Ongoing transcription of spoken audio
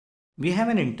We have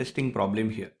an interesting problem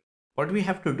here. What we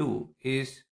have to do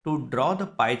is to draw the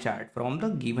pie chart from the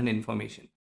given information.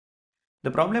 The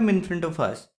problem in front of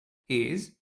us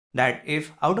is that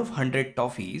if out of 100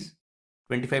 toffees,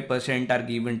 25% are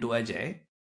given to Ajay,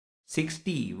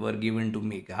 60 were given to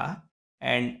Megha,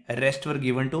 and rest were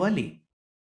given to Ali.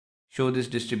 Show this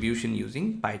distribution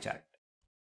using pie chart.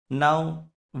 Now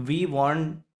we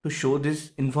want to show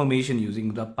this information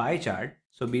using the pie chart.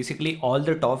 So basically all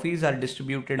the toffees are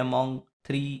distributed among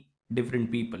three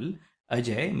different people,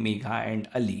 Ajay, Megha and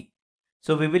Ali.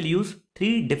 So we will use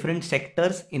three different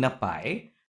sectors in a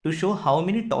pie to show how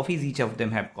many toffees each of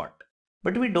them have got.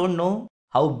 But we don't know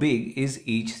how big is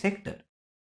each sector.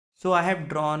 So I have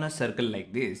drawn a circle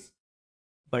like this,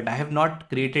 but I have not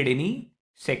created any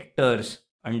sectors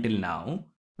until now.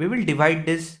 We will divide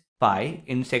this pie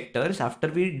in sectors after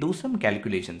we do some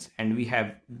calculations, and we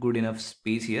have good enough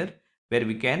space here where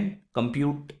we can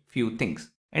compute few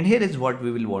things. And here is what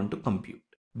we will want to compute.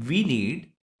 We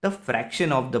need the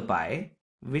fraction of the pie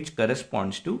which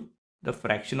corresponds to the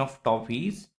fraction of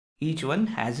toffees each one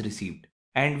has received.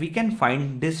 And we can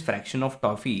find this fraction of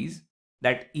toffees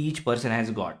that each person has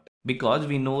got because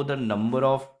we know the number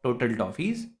of total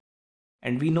toffees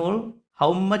and we know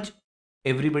how much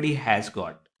everybody has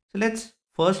got. So let's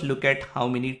first look at how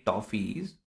many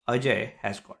toffees Ajay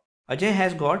has got. Ajay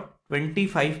has got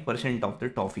 25% of the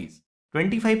toffees.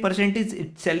 25% is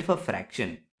itself a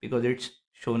fraction because it's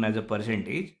shown as a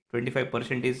percentage.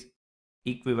 25% is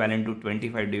equivalent to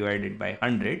 25 divided by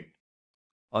 100,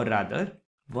 or rather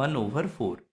 1 over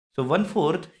 4. So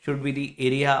 1/4 should be the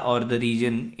area or the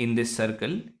region in this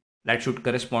circle that should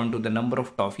correspond to the number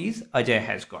of toffees Ajay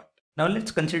has got. Now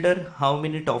let's consider how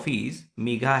many toffees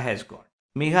Megha has got.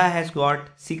 Megha has got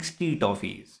 60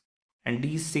 toffees, and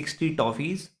these 60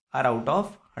 toffees are out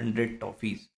of 100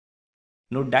 toffees.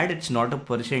 Note that it's not a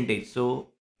percentage,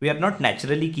 so we are not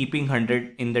naturally keeping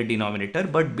 100 in the denominator,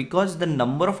 but because the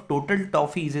number of total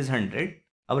toffees is 100,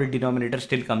 our denominator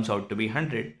still comes out to be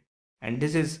 100, and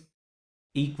this is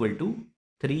equal to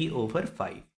 3 over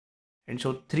 5. And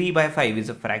so 3 by 5 is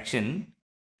a fraction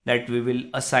that we will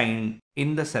assign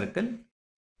in the circle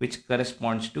which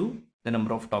corresponds to the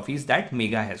number of toffees that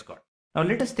Megha has got. Now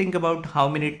let us think about how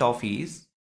many toffees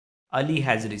Ali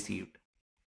has received.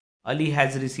 Ali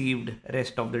has received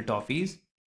rest of the toffees.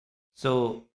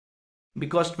 So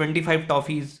because 25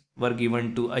 toffees were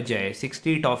given to Ajay,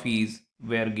 60 toffees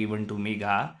were given to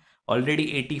Megha,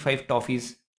 already 85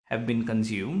 toffees have been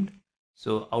consumed.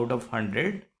 So out of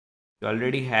 100, you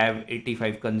already have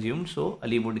 85 consumed. So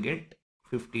Ali would get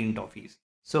 15 toffees.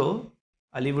 So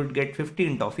Ali would get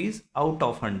 15 toffees out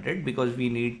of 100 because we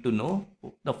need to know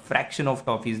the fraction of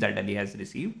toffees that Ali has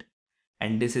received.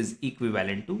 And this is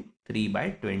equivalent to 3 by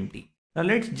 20. Now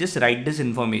let's just write this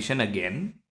information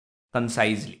again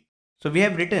concisely. So we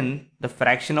have written the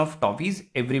fraction of toffees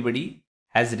everybody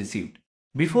has received.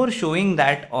 Before showing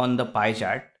that on the pie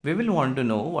chart, we will want to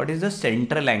know what is the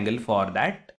central angle for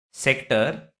that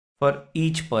sector for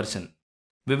each person.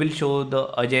 We will show the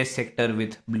Ajay sector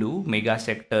with blue, Megha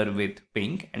sector with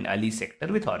pink, and Ali sector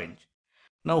with orange.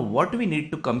 Now what we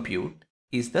need to compute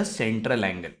is the central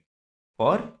angle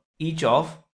for each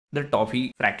of the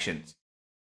toffee fractions.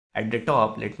 At the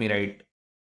top, let me write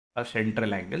a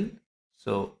central angle.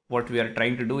 So what we are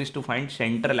trying to do is to find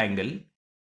central angle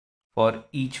for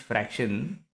each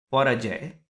fraction. For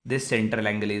Ajay, this central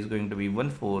angle is going to be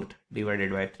 1/4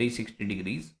 divided by 360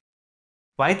 degrees.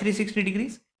 Why 360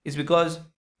 degrees? Is because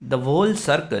the whole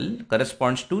circle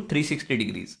corresponds to 360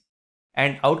 degrees.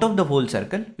 And out of the whole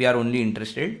circle, we are only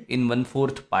interested in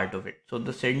 1/4 part of it. So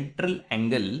the central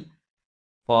angle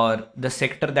for the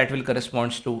sector that will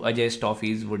correspond to Ajay's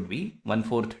toffees would be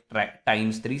 1/4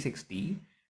 times 360,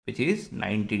 which is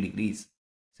 90 degrees.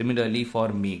 Similarly, for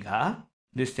Megha,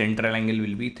 this central angle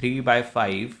will be 3 by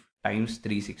 5 times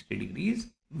 360 degrees,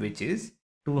 which is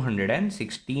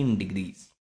 216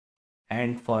 degrees.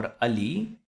 And for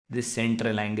Ali, this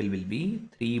central angle will be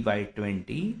 3 by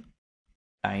 20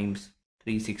 times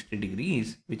 360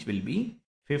 degrees, which will be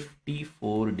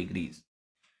 54 degrees.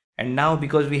 And now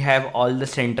because we have all the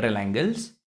central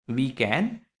angles, we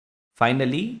can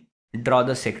finally draw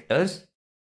the sectors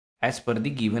as per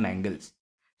the given angles.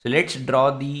 So let's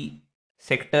draw the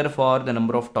sector for the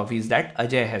number of toffees that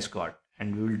Ajay has got,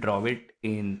 and we will draw it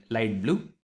in light blue.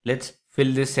 Let's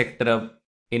fill this sector up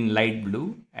in light blue,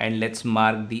 and let's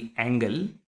mark the angle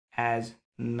as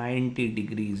 90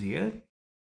 degrees here,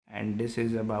 and this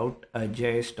is about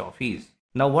Ajay's toffees.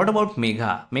 Now what about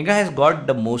Megha? Megha has got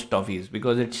the most toffees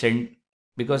because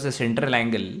the central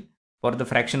angle for the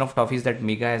fraction of toffees that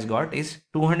Megha has got is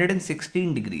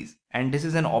 216 degrees, and this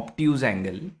is an obtuse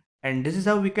angle And this is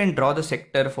how we can draw the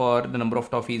sector for the number of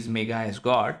toffees Megha has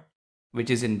got, which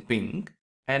is in pink.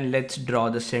 And let's draw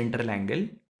the central angle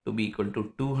to be equal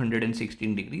to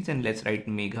 216 degrees. And let's write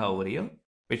Megha over here,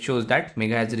 which shows that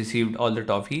Megha has received all the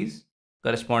toffees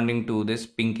corresponding to this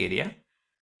pink area.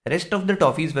 Rest of the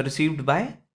toffees were received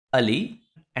by Ali,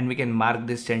 and we can mark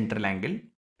this central angle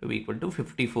to be equal to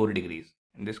 54 degrees.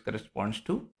 And this corresponds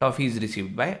to toffees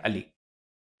received by Ali.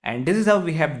 And this is how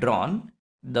we have drawn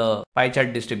the pie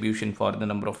chart distribution for the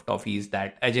number of toffees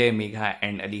that Ajay, Megha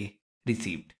and Ali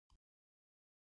received.